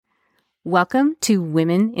Welcome to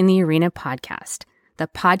Women in the Arena podcast, the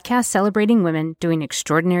podcast celebrating women doing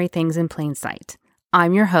extraordinary things in plain sight.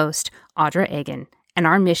 I'm your host, Audra Egan, and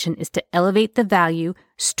our mission is to elevate the value,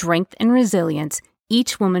 strength, and resilience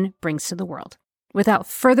each woman brings to the world. Without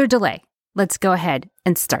further delay, let's go ahead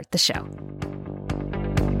and start the show.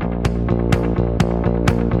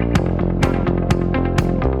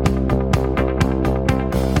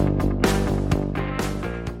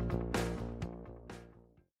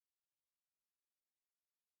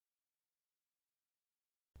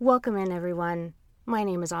 Welcome in, everyone. My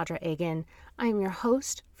name is Audra Egan. I am your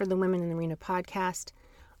host for the Women in the Arena podcast,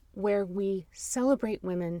 where we celebrate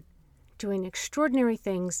women doing extraordinary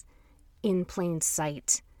things in plain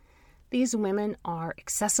sight. These women are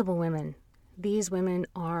accessible women. These women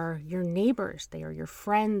are your neighbors. They are your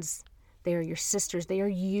friends. They are your sisters. They are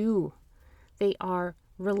you. They are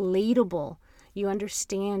relatable. You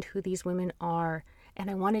understand who these women are, and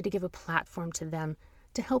I wanted to give a platform to them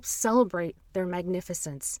to help celebrate their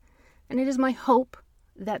magnificence. And it is my hope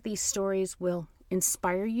that these stories will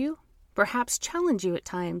inspire you, perhaps challenge you at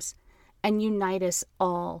times, and unite us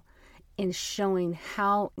all in showing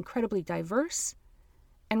how incredibly diverse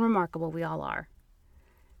and remarkable we all are.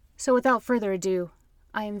 So without further ado,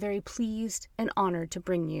 I am very pleased and honored to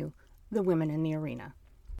bring you the Women in the Arena.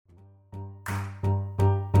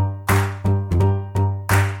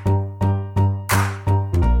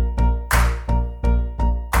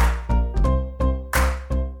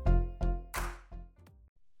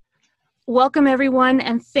 Welcome, everyone,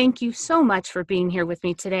 and thank you so much for being here with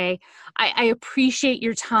me today. I appreciate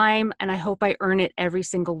your time, and I hope I earn it every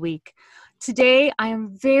single week. Today, I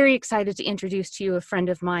am very excited to introduce to you a friend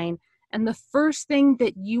of mine, and the first thing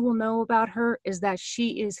that you will know about her is that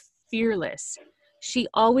she is fearless. She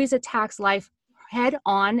always attacks life head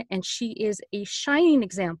on, and she is a shining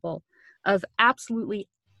example of absolutely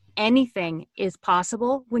anything is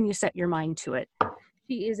possible when you set your mind to it.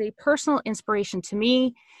 She is a personal inspiration to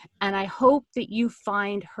me, and I hope that you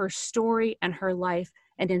find her story and her life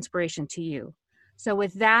an inspiration to you. So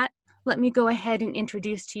with that, let me go ahead and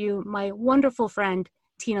introduce to you my wonderful friend,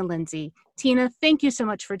 Tina Lindsay. Tina, thank you so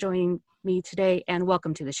much for joining me today, and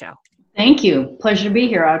welcome to the show. Thank you. Pleasure to be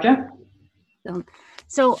here, Audra.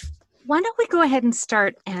 So why don't we go ahead and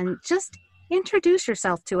start and just introduce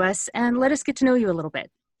yourself to us and let us get to know you a little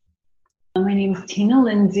bit. My name is Tina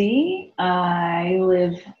Lindsay. I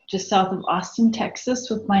live just south of Austin, Texas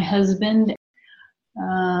with my husband.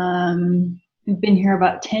 We've been here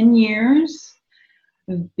about 10 years.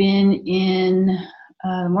 We've been in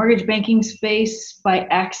the mortgage banking space by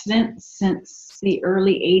accident since the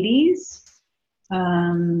early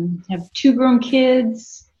 80s. Have 2 grown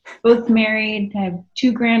kids, both married. I have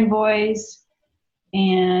 2 grand boys,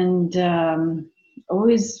 and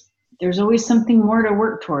there's always something more to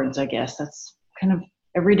work towards, I guess. That's kind of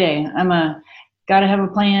every day. I'm a gotta have a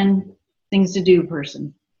plan, things to do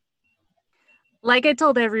person. Like I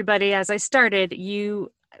told everybody as I started,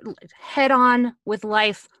 you head on with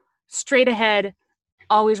life, straight ahead,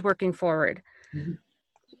 always working forward. Mm-hmm.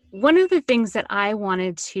 One of the things that I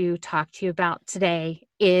wanted to talk to you about today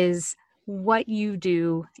is what you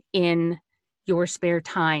do in your spare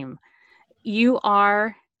time. You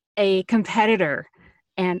are a competitor.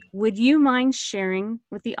 And would you mind sharing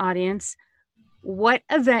with the audience what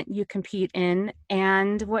event you compete in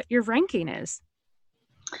and what your ranking is?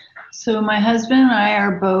 So my husband and I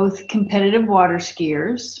are both competitive water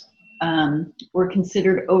skiers. We're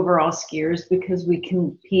considered overall skiers because we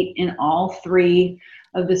compete in all 3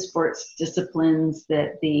 of the sports disciplines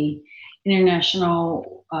that the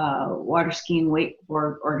International Water Skiing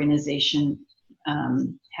Wakeboard Organization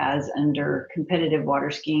has under competitive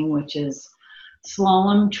water skiing, which is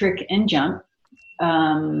slalom, trick, and jump.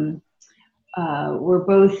 We're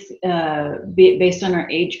both, based on our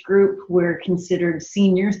age group, we're considered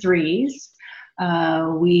senior 3s.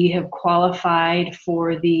 We have qualified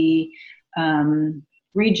for the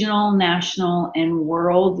regional, national, and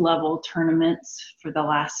world level tournaments for the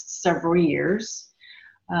last several years.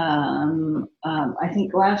 I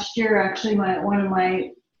think last year, actually, one of my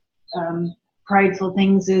prideful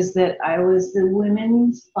things is that I was the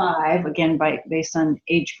women's 5, again based on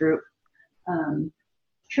age group,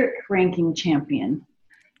 trick ranking champion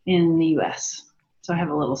in the U.S. So I have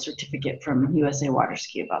a little certificate from USA Water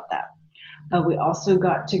Ski about that. We also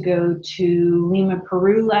got to go to Lima,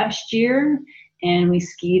 Peru last year, and we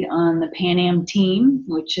skied on the Pan Am team,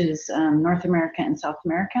 which is North America and South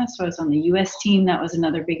America. So I was on the U.S. team. That was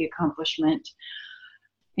another big accomplishment.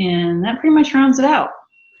 And that pretty much rounds it out.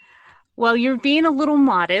 Well, you're being a little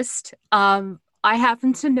modest. I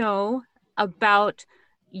happen to know about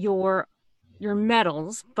your your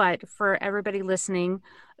medals, but for everybody listening,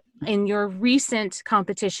 in your recent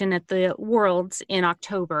competition at the Worlds in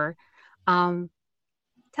October, tell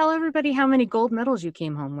everybody how many gold medals you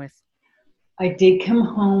came home with. I did come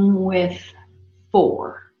home with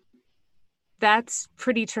 4. That's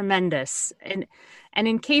pretty tremendous. And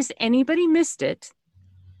in case anybody missed it,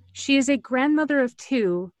 she is a grandmother of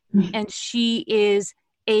 2, and she is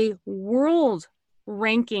a world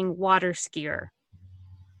ranking water skier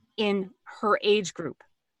in her age group.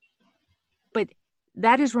 But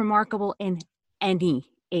that is remarkable in any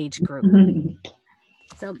age group.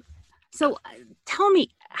 So tell me,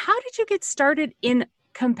 how did you get started in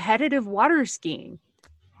competitive water skiing?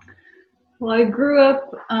 Well, I grew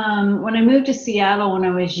up, when I moved to Seattle when I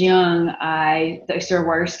was young, I started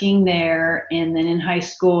water skiing there. And then in high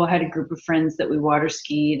school, I had a group of friends that we water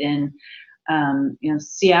skied. And,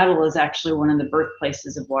 Seattle is actually one of the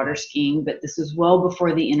birthplaces of water skiing, but this was well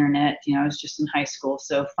before the internet. I was just in high school.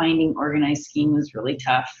 So finding organized skiing was really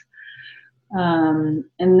tough. And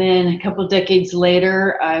then a couple decades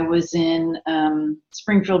later, I was in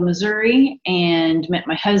Springfield, Missouri, and met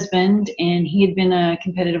my husband, and he had been a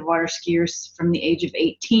competitive water skier from the age of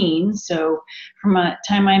 18. So from the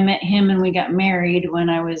time I met him and we got married when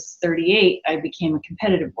I was 38, I became a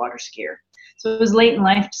competitive water skier. So it was late in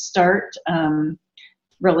life to start,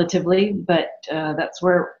 relatively, but that's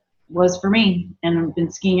where it was for me, and I've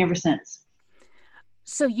been skiing ever since.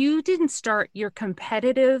 So you didn't start your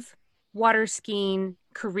competitive water skiing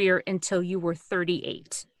career until you were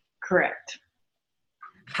 38. Correct.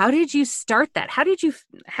 How did you start that? How did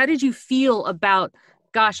you feel about,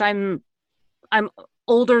 gosh, I'm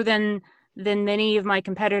older than many of my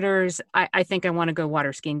competitors. I think I want to go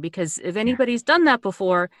water skiing, because if anybody's done that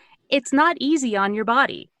before, it's not easy on your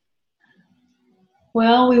body.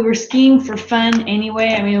 Well, we were skiing for fun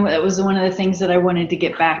anyway. I mean, that was one of the things that I wanted to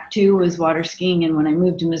get back to, was water skiing. And when I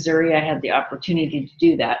moved to Missouri, I had the opportunity to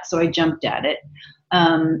do that. So I jumped at it.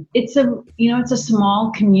 It's a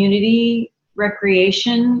small community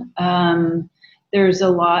recreation. There's a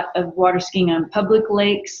lot of water skiing on public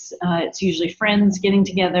lakes. It's usually friends getting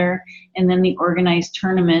together. And then the organized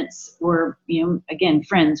tournaments were, again,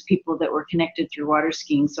 friends, people that were connected through water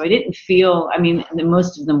skiing. So I didn't feel,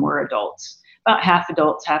 most of them were adults. About half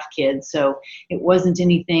adults, half kids. So it wasn't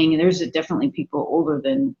anything. There's definitely people older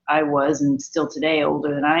than I was, and still today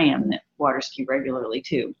older than I am, that water ski regularly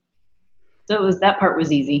too. So that part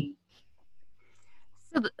was easy.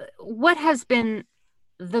 So what has been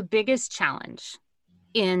the biggest challenge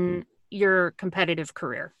in your competitive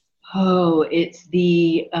career? Oh, it's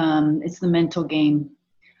the mental game.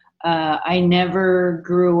 I never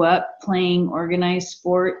grew up playing organized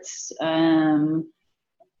sports.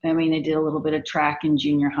 I did a little bit of track in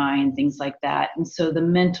junior high and things like that. And so the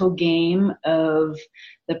mental game of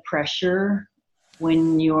the pressure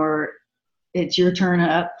when it's your turn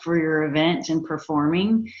up for your event and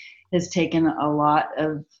performing has taken a lot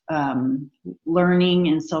of learning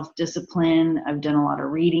and self-discipline. I've done a lot of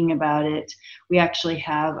reading about it. We actually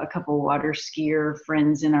have a couple water skier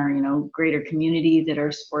friends in our, greater community that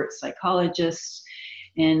are sports psychologists,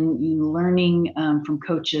 and learning from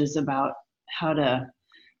coaches about how to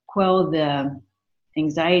quell the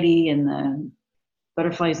anxiety and the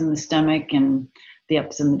butterflies in the stomach and the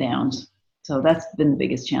ups and the downs. So that's been the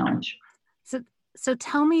biggest challenge. So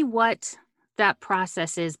tell me what that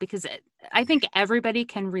process is, because I think everybody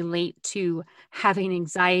can relate to having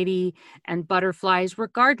anxiety and butterflies,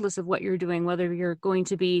 regardless of what you're doing, whether you're going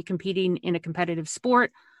to be competing in a competitive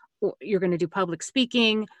sport, or you're going to do public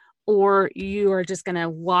speaking, or you are just going to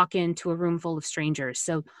walk into a room full of strangers.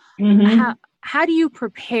 So how do you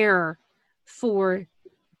prepare for,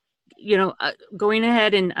 going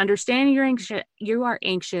ahead and understanding you are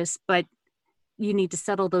anxious, but you need to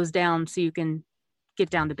settle those down so you can get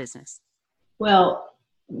down to business? Well,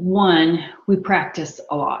 one, we practice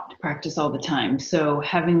a lot, practice all the time. So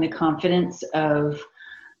having the confidence of,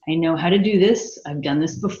 I know how to do this. I've done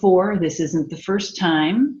this before. This isn't the first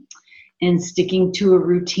time. And sticking to a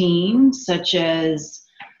routine, such as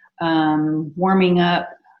warming up,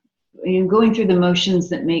 going through the motions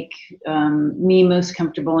that make me most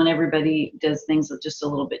comfortable, and everybody does things just a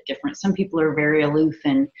little bit different. Some people are very aloof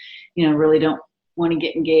and, really don't want to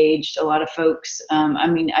get engaged. A lot of folks,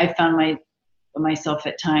 I found myself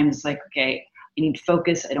at times like, okay, I need to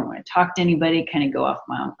focus. I don't want to talk to anybody, kind of go off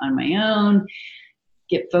on my own,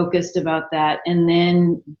 get focused about that. And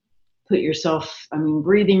then put yourself,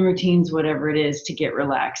 breathing routines, whatever it is, to get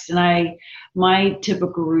relaxed. And my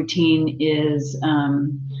typical routine is,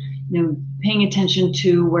 paying attention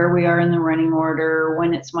to where we are in the running order,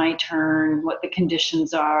 when it's my turn, what the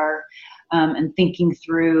conditions are, and thinking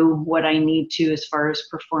through what I need to as far as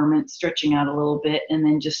performance, stretching out a little bit, and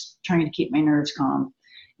then just trying to keep my nerves calm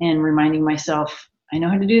and reminding myself, I know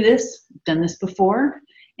how to do this, I've done this before,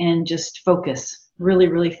 and just focus, really,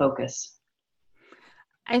 really focus.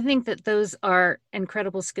 I think that those are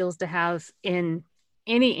incredible skills to have in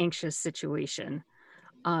any anxious situation.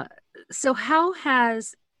 So how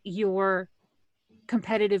has your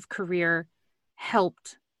competitive career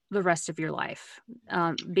helped the rest of your life,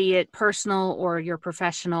 be it personal or your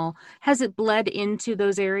professional? Has it bled into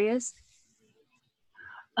those areas?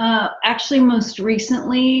 Actually, most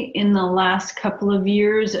recently, in the last couple of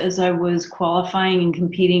years, as I was qualifying and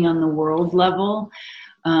competing on the world level,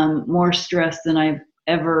 more stress than I've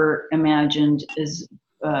ever imagined is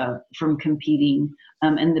from competing.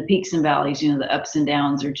 And the peaks and valleys, the ups and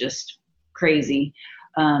downs are just crazy.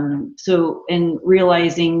 And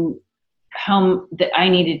realizing how that I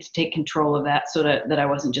needed to take control of that so that I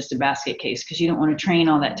wasn't just a basket case, because you don't want to train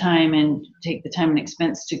all that time and take the time and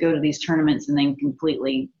expense to go to these tournaments and then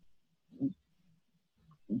completely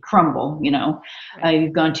crumble,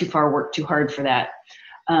 you've gone too far, worked too hard for that.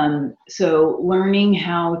 So learning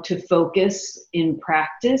how to focus in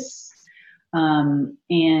practice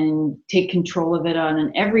and take control of it on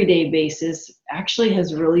an everyday basis actually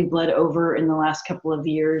has really bled over in the last couple of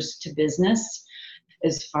years to business,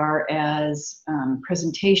 as far as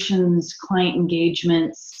presentations, client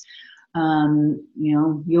engagements.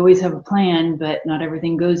 You always have a plan, but not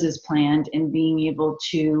everything goes as planned, and being able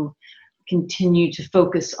to continue to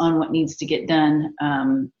focus on what needs to get done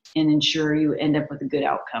and ensure you end up with a good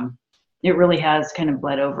outcome. It really has kind of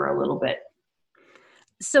bled over a little bit.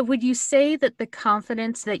 So would you say that the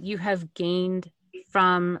confidence that you have gained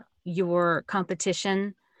from your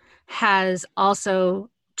competition has also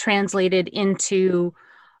translated into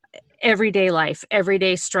everyday life,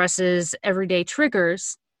 everyday stresses, everyday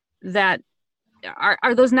triggers that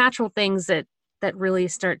are those natural things that really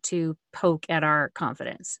start to poke at our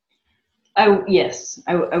confidence? Yes,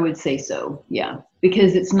 I would say so. Yeah,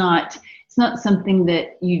 because it's not something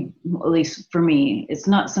that at least for me, it's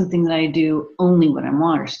not something that I do only when I'm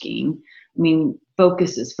water skiing. I mean,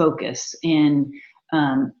 focus is focus, and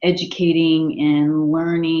educating and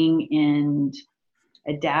learning and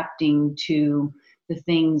adapting to the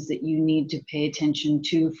things that you need to pay attention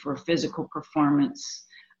to for physical performance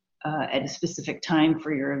at a specific time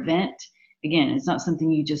for your event. Again, it's not something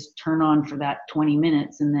you just turn on for that 20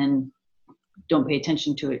 minutes and then don't pay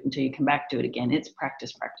attention to it until you come back to it again. It's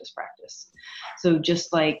practice, practice, practice. So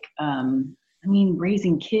just like,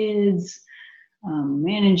 raising kids,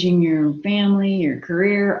 managing your family, your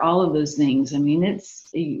career, all of those things. I mean,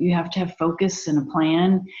 you have to have focus and a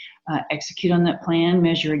plan, execute on that plan,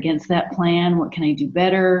 measure against that plan. What can I do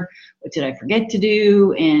better? What did I forget to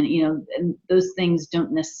do? And, and those things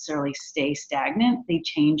don't necessarily stay stagnant. They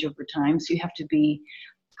change over time. So you have to be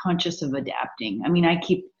conscious of adapting. I mean, I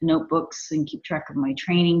keep notebooks and keep track of my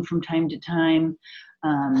training from time to time,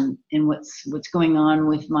 and what's going on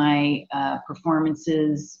with my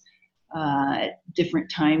performances at different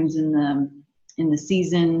times in the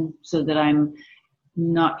season, so that I'm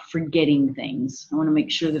not forgetting things. I want to make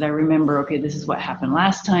sure that I remember, okay, this is what happened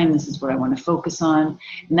last time. This is what I want to focus on.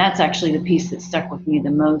 And that's actually the piece that stuck with me the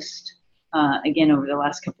most, again, over the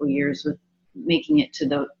last couple of years with making it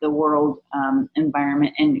to the world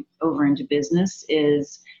environment and over into business,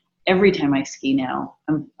 is every time I ski now,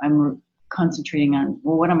 I'm concentrating on,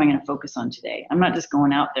 well, what am I going to focus on today? I'm not just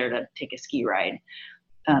going out there to take a ski ride.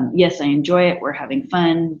 Yes, I enjoy it. We're having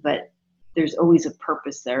fun, but there's always a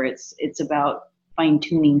purpose there. It's about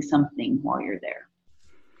fine-tuning something while you're there.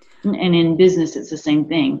 And in business, it's the same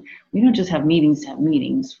thing. We don't just have meetings to have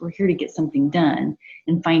meetings. We're here to get something done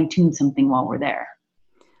and fine-tune something while we're there.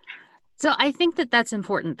 So I think that that's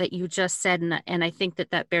important that you just said, and I think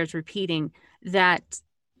that bears repeating, that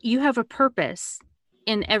you have a purpose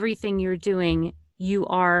in everything you're doing. You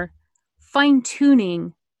are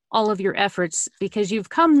fine-tuning all of your efforts because you've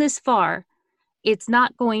come this far. It's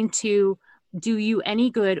not going to do you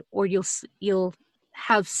any good, or you'll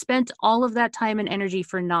have spent all of that time and energy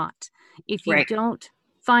for naught if you don't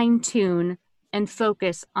fine-tune and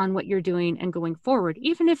focus on what you're doing and going forward,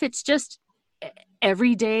 even if it's just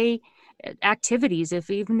everyday activities,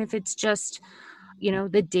 even if it's just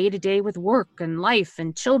the day-to-day with work and life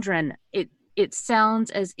and children. It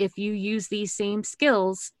sounds as if you use these same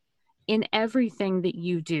skills in everything that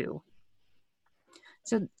you do.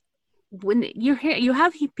 So when you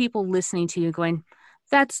have people listening to you going,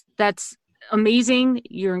 that's amazing,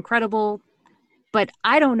 you're incredible, but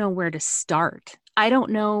I don't know where to start. I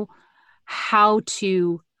don't know how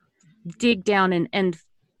to dig down and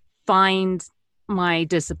find my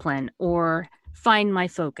discipline or find my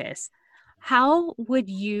focus. How would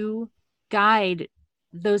you guide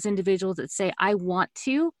those individuals that say, I want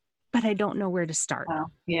to, but I don't know where to start?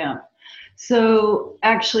 Yeah. So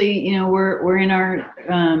actually, we're in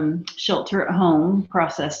our shelter at home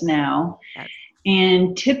process now, Yes.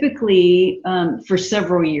 and typically for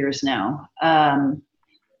several years now.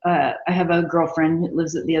 I have a girlfriend that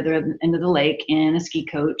lives at the other end of the lake and a ski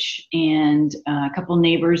coach, and a couple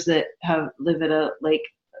neighbors that live at a lake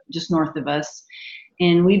just north of us.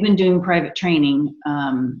 And we've been doing private training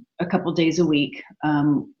a couple days a week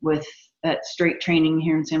with that Straight Training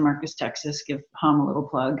here in San Marcos, Texas. Give Hom a little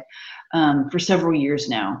plug for several years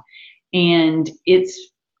now. And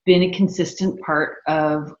it's been a consistent part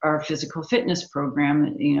of our physical fitness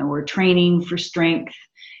program. We're training for strength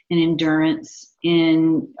and endurance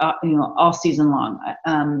in all season long.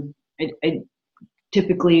 I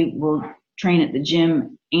typically will train at the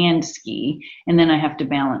gym and ski, and then I have to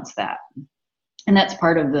balance that. And that's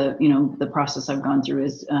part of the process I've gone through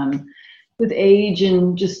is with age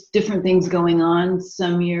and just different things going on.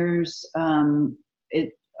 Some years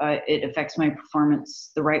it affects my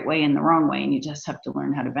performance the right way and the wrong way, and you just have to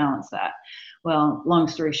learn how to balance that. Well, long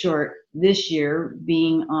story short, this year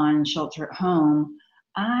being on shelter at home,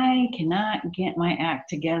 I cannot get my act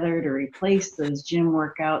together to replace those gym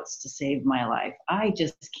workouts to save my life. I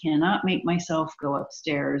just cannot make myself go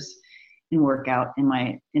upstairs and work out in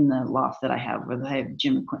the loft that I have where I have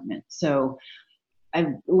gym equipment. So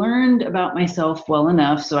I've learned about myself well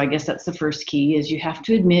enough. So I guess that's the first key, is you have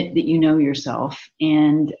to admit that you know yourself.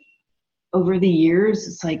 And over the years,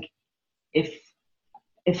 it's like,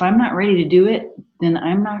 if I'm not ready to do it, then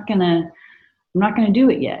I'm not gonna do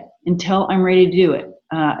it yet until I'm ready to do it.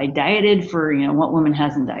 I dieted for, what woman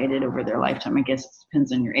hasn't dieted over their lifetime? I guess it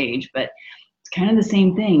depends on your age, but it's kind of the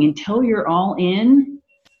same thing. Until you're all in,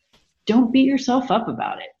 don't beat yourself up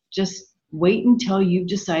about it. Just wait until you've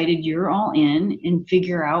decided you're all in and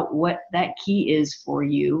figure out what that key is for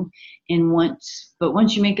you. And once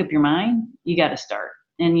you make up your mind, you got to start.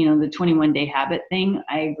 And, the 21-day habit thing,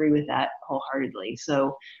 I agree with that wholeheartedly.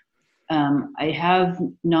 So I have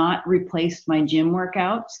not replaced my gym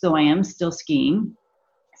workouts, though I am still skiing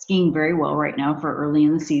very well right now for early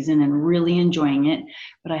in the season and really enjoying it.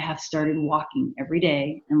 But I have started walking every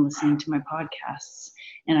day and listening to my podcasts.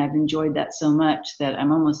 And I've enjoyed that so much that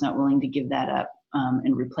I'm almost not willing to give that up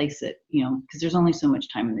and replace it, because there's only so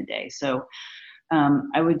much time in the day. So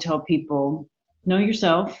I would tell people, know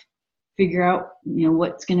yourself, figure out,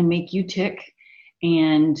 what's going to make you tick,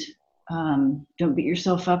 and don't beat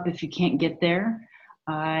yourself up if you can't get there.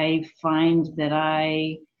 I find that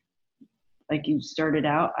like you started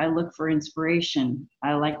out, I look for inspiration.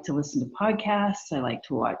 I like to listen to podcasts. I like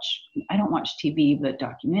to I don't watch TV, but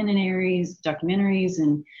documentaries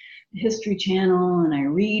and History Channel, and I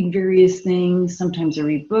read various things. Sometimes I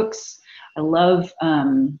read books. I love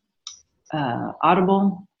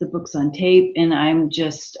Audible, the books on tape, and I'm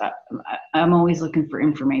always looking for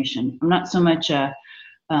information. I'm not so much a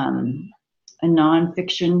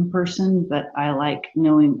nonfiction person, but I like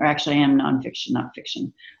knowing, or actually I am nonfiction, not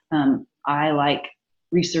fiction. I like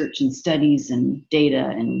research and studies and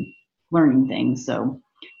data and learning things. So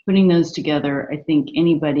putting those together, I think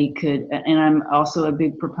anybody could, and I'm also a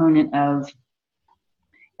big proponent of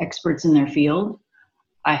experts in their field.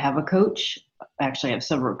 I have a coach. Actually, I have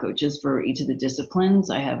several coaches for each of the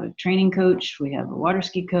disciplines. I have a training coach. We have a water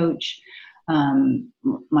ski coach.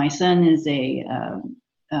 My son is a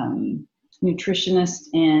nutritionist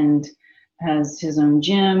and has his own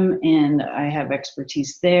gym, and I have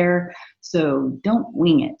expertise there. So don't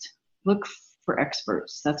wing it. Look for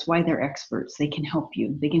experts. That's why they're experts. They can help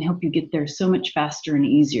you. They can help you get there so much faster and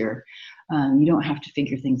easier. You don't have to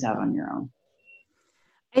figure things out on your own.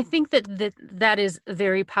 I think that is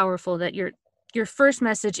very powerful, that your first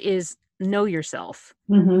message is know yourself.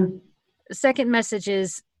 Mm-hmm. The second message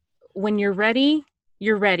is when you're ready,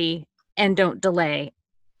 and don't delay.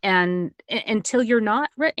 And until you're not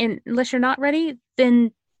unless you're not ready,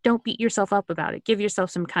 then don't beat yourself up about it. Give yourself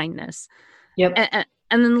some kindness. Yep. And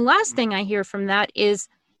then the last thing I hear from that is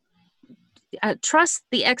trust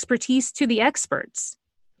the expertise to the experts,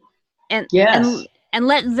 and yes. and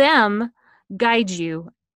let them guide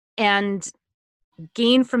you and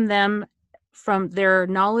gain from their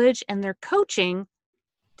knowledge and their coaching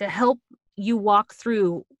to help you walk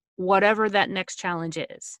through whatever that next challenge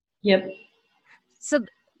is. Yep.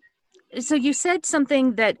 So you said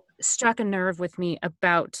something that struck a nerve with me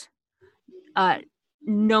about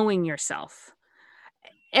knowing yourself.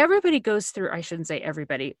 Everybody goes through, I shouldn't say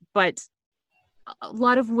everybody, but a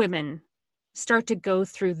lot of women start to go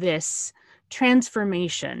through this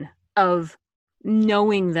transformation of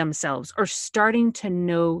knowing themselves or starting to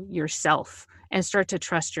know yourself and start to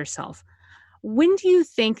trust yourself. When do you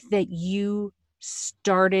think that you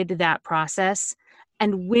started that process?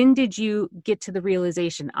 And when did you get to the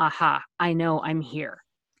realization, aha, I know I'm here?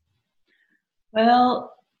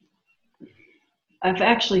 Well, I've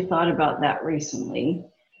actually thought about that recently.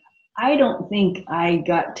 I don't think I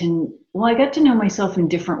got to, well, I got to know myself in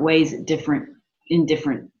different ways in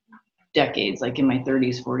different decades, like in my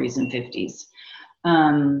 30s, 40s, and 50s.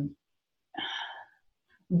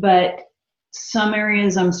 But some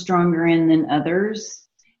areas I'm stronger in than others.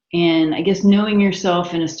 And I guess knowing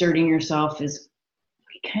yourself and asserting yourself is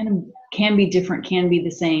kind of can be different, can be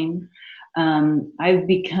the same. I've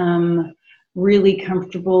become really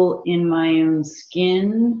comfortable in my own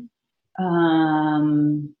skin.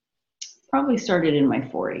 Probably started in my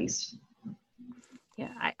 40s.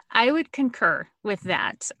 Yeah, I would concur with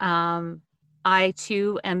that. I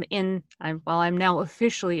too am I'm now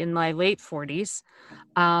officially in my late 40s.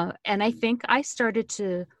 And I think I started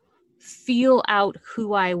to feel out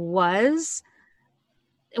who I was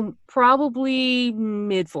probably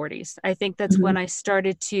mid 40s. I think that's when I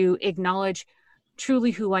started to acknowledge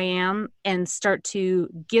truly who I am and start to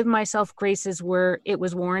give myself graces where it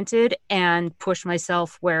was warranted and push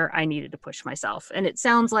myself where I needed to push myself. And it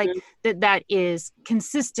sounds like that is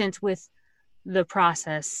consistent with the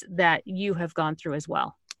process that you have gone through as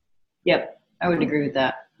well. Yep, I would agree with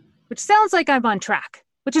that. Which sounds like I'm on track,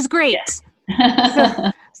 which is great.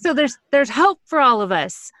 Yeah. So there's hope for all of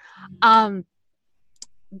us.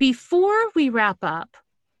 Before we wrap up,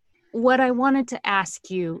 what I wanted to ask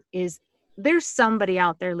you is, there's somebody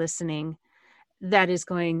out there listening that is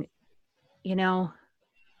going,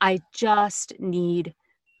 I just need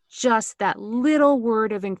just that little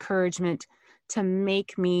word of encouragement to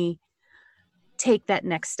make me take that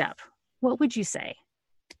next step. What would you say?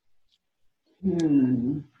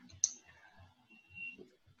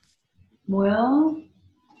 Well,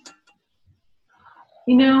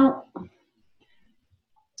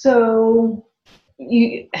 so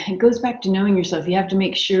it goes back to knowing yourself. You have to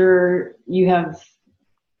make sure you have,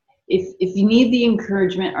 if you need the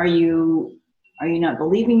encouragement, are you not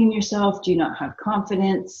believing in yourself? Do you not have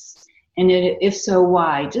confidence? And if so,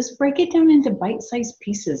 why? Just break it down into bite-sized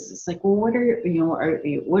pieces. It's like, well, what are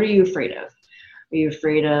you afraid of? Are you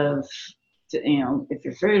afraid of, if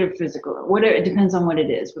you're afraid of physical, whatever, it depends on what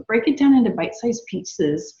it is. But break it down into bite-sized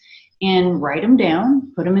pieces and write them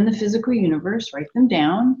down. Put them in the physical universe. Write them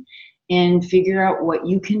down and figure out what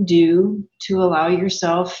you can do to allow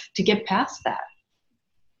yourself to get past that.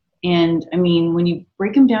 And I mean, when you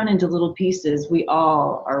break them down into little pieces, we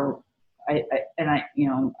all are. I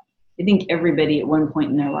think everybody at one point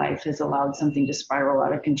in their life has allowed something to spiral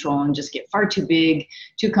out of control and just get far too big,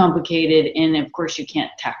 too complicated, and of course you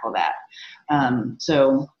can't tackle that.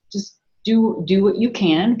 So just do what you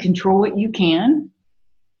can, control what you can.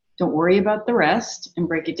 Don't worry about the rest, and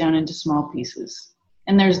break it down into small pieces.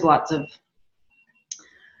 And there's lots of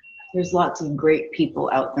great people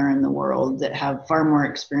out there in the world that have far more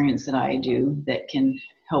experience than I do that can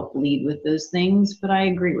help lead with those things, but I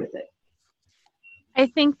agree with it. I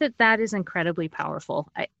think that is incredibly powerful.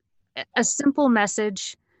 A simple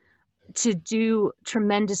message to do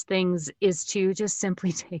tremendous things is to just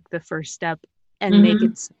simply take the first step and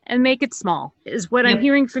make it small. Is what I'm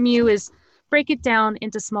hearing from you is break it down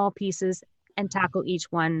into small pieces and tackle each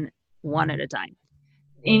one at a time.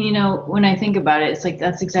 And when I think about it, it's like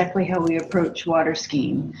that's exactly how we approach water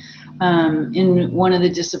skiing. In one of the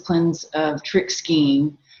disciplines of trick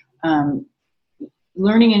skiing,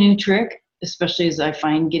 learning a new trick, especially as I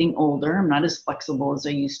find getting older, I'm not as flexible as I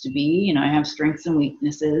used to be. I have strengths and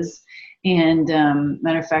weaknesses. And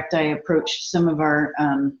matter of fact, I approached some of our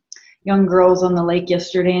young girls on the lake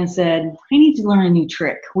yesterday and said, I need to learn a new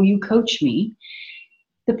trick. Will you coach me?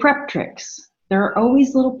 The prep tricks. There are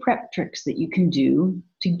always little prep tricks that you can do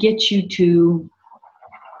to get you to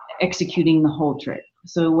executing the whole trick.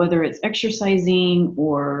 So whether it's exercising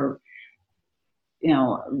or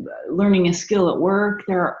learning a skill at work,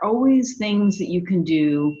 there are always things that you can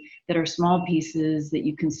do that are small pieces that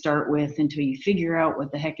you can start with until you figure out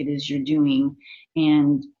what the heck it is you're doing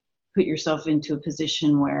and put yourself into a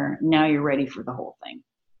position where now you're ready for the whole thing.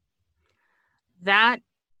 That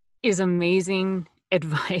is amazing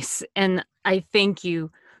advice. And I thank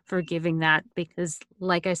you for giving that, because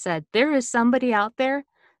like I said, there is somebody out there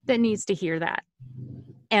that needs to hear that.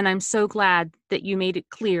 And I'm so glad that you made it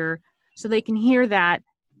clear so they can hear that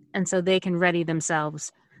and so they can ready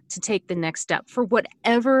themselves to take the next step for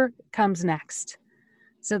whatever comes next.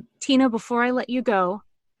 So Tina, before I let you go,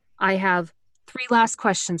 I have 3 last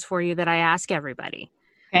questions for you that I ask everybody.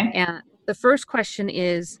 Okay. And The first question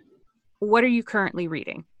is, what are you currently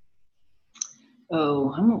reading?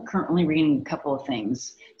 Oh, I'm currently reading a couple of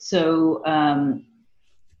things. So,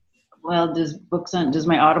 well, does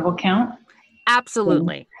my Audible count?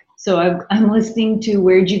 Absolutely. So I'm listening to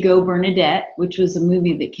Where'd You Go, Bernadette, which was a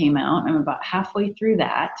movie that came out. I'm about halfway through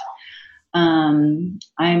that. I'm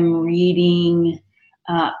reading,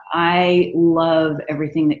 I love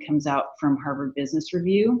everything that comes out from Harvard Business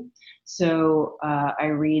Review. So I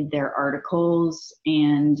read their articles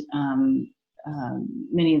and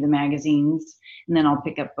many of the magazines, and then I'll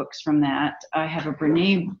pick up books from that. I have a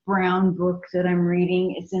Brene Brown book that I'm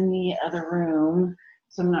reading. It's in the other room,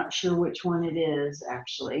 so I'm not sure which one it is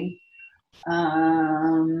actually.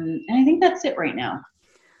 And I think that's it right now,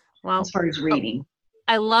 Well, as far as reading.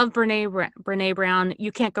 I love Brene Brown.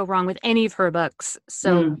 You can't go wrong with any of her books.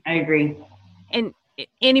 So I agree. And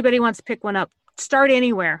anybody wants to pick one up, start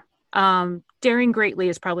anywhere. Daring Greatly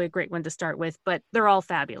is probably a great one to start with, but they're all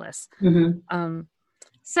fabulous. Mm-hmm.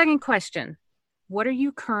 Second question, what are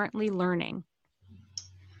you currently learning?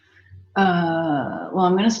 Well,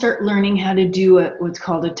 I'm going to start learning how to do what's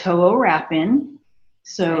called a Toho wrap-in.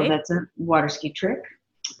 So that's a water ski trick.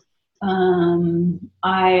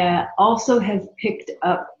 I also have picked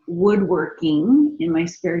up woodworking in my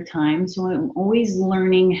spare time. So I'm always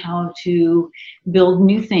learning how to build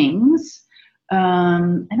new things.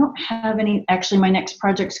 I don't have any, actually my next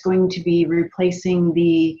project's going to be replacing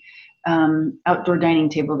the outdoor dining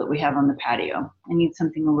table that we have on the patio. I need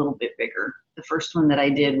something a little bit bigger. The first one that I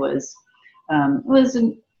did was a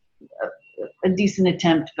decent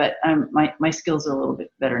attempt, but my skills are a little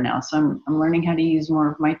bit better now. So I'm learning how to use more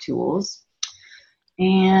of my tools.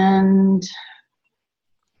 And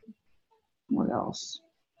what else?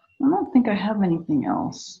 I don't think I have anything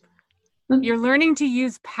else. You're learning to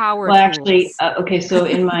use power tools. Actually, okay. So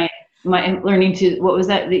in my learning to, what was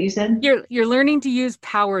that you said? You're learning to use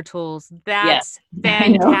power tools. That's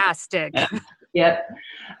fantastic. Yep.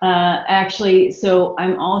 Actually, so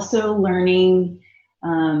I'm also learning,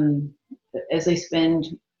 as I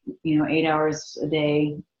spend, 8 hours a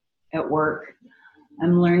day at work,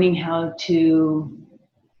 I'm learning how to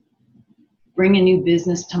bring a new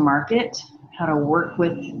business to market, how to work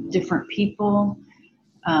with different people.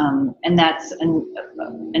 And that's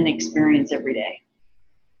an experience every day.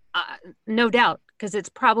 No doubt, because it's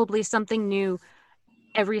probably something new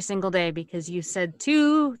every single day, because you said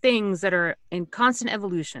two things that are in constant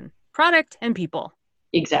evolution: product and people.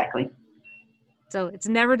 Exactly. So it's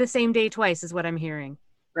never the same day twice is what I'm hearing.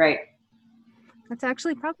 Right. That's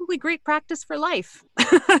actually probably great practice for life.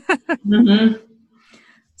 Mm-hmm.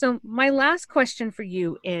 So my last question for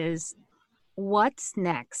you is, what's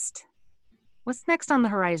next? What's next on the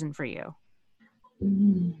horizon for you?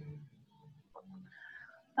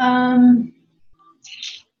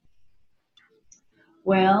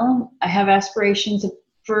 Well, I have aspirations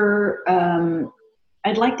for,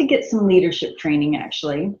 I'd like to get some leadership training,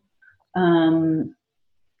 actually. More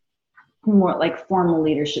like formal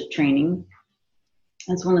leadership training.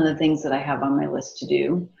 That's one of the things that I have on my list to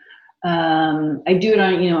do. I do it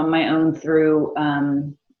on my own through,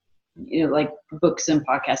 like books and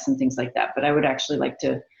podcasts and things like that. But I would actually like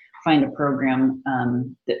to find a program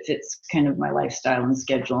that fits kind of my lifestyle and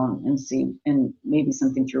schedule, and see, and maybe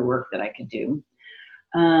something through work that I could do.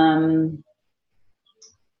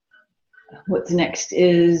 What's next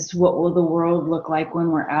is, what will the world look like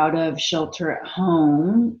when we're out of shelter at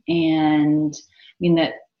home? And I mean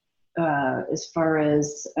that, as far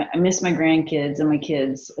as, I miss my grandkids and my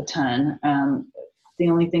kids a ton. The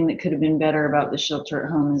only thing that could have been better about the shelter at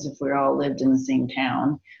home is if we all lived in the same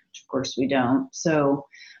town, which of course we don't. So,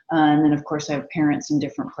 and then of course I have parents in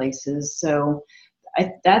different places. So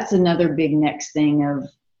that's another big next thing of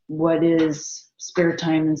what is spare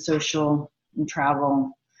time and social and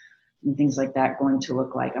travel and things like that going to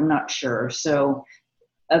look like. I'm not sure. So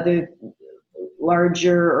other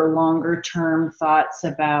larger or longer term thoughts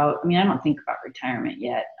about, I mean, I don't think about retirement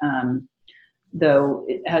yet, though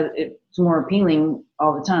it's more appealing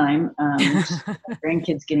all the time.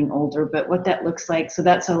 Grandkids getting older, but what that looks like. So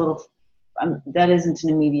that's a little, that isn't an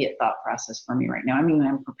immediate thought process for me right now. I mean,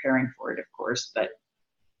 I'm preparing for it, of course, but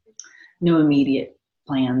no immediate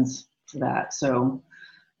plans for that. So,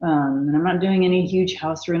 and I'm not doing any huge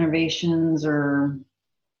house renovations or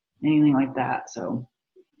anything like that. So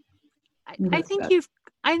I think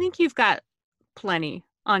you've got plenty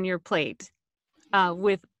on your plate,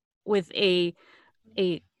 with a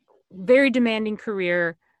very demanding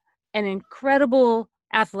career, an incredible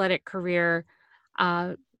athletic career,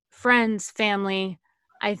 friends, family.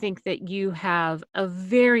 I think that you have a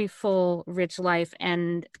very full, rich life,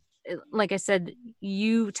 and like I said,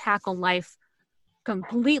 you tackle life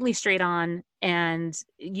completely straight on, and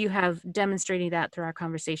you have demonstrated that through our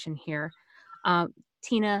conversation here.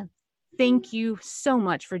 Tina, thank you so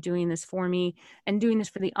much for doing this for me and doing this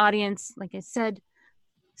for the audience. Like I said,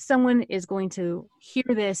 someone is going to hear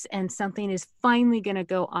this and something is finally going to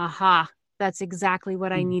go, aha, that's exactly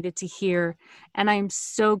what I needed to hear. And I am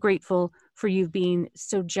so grateful for you being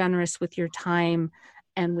so generous with your time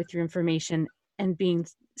and with your information and being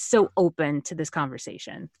so open to this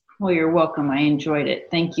conversation. Well, you're welcome. I enjoyed it.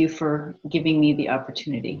 Thank you for giving me the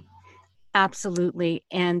opportunity. Absolutely.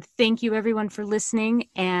 And thank you everyone for listening,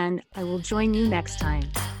 and I will join you next time.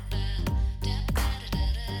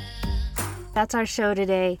 That's our show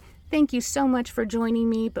today. Thank you so much for joining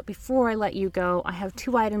me. But before I let you go, I have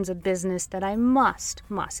 2 items of business that I must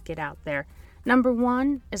get out there. Number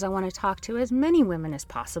 1 is I want to talk to as many women as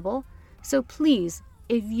possible. So please,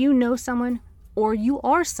 if you know someone or you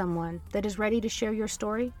are someone that is ready to share your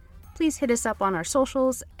story, please hit us up on our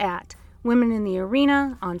socials at Women in the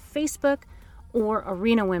Arena on Facebook or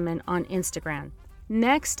Arena Women on Instagram.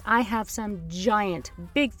 Next, I have some giant,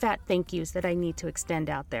 big fat thank yous that I need to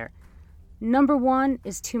extend out there. Number 1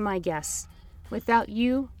 is to my guests. Without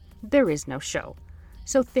you, there is no show.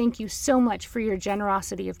 So thank you so much for your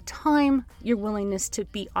generosity of time, your willingness to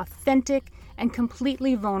be authentic and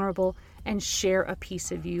completely vulnerable and share a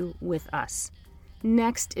piece of you with us.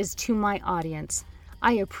 Next is to my audience.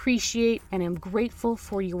 I appreciate and am grateful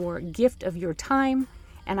for your gift of your time,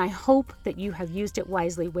 and I hope that you have used it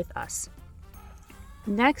wisely with us.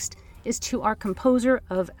 Next is to our composer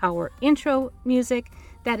of our intro music,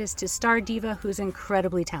 that is to Star Diva, who's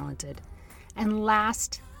incredibly talented. And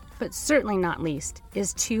last, but certainly not least,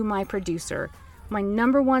 is to my producer, my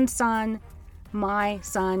number 1 son, my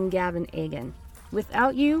son Gavin Agan.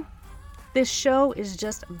 Without you, this show is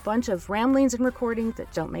just a bunch of ramblings and recordings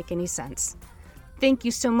that don't make any sense. Thank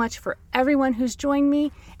you so much for everyone who's joined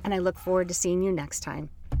me, and I look forward to seeing you next time.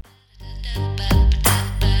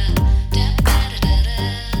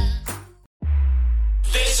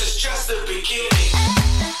 This is just the beginning.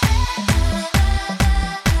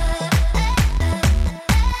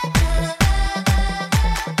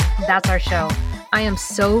 That's our show. I am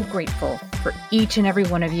so grateful for each and every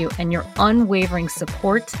one of you and your unwavering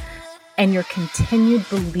support and your continued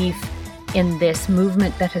belief in this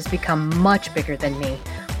movement that has become much bigger than me,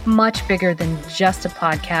 much bigger than just a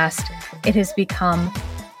podcast. It has become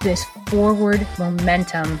this forward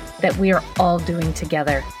momentum that we are all doing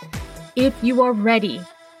together. If you are ready,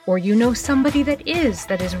 or you know somebody that is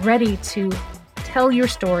ready to tell your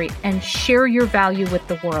story and share your value with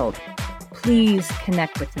the world, please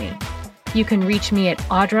connect with me. You can reach me at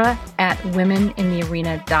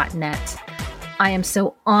audra@womeninthearena.net. I am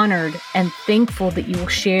so honored and thankful that you will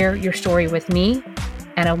share your story with me,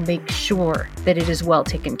 and I'll make sure that it is well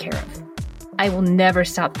taken care of. I will never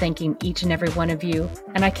stop thanking each and every one of you,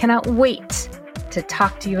 and I cannot wait to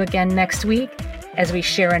talk to you again next week as we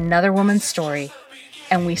share another woman's story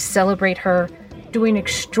and we celebrate her doing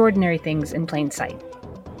extraordinary things in plain sight.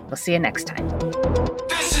 We'll see you next time.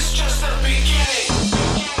 This is just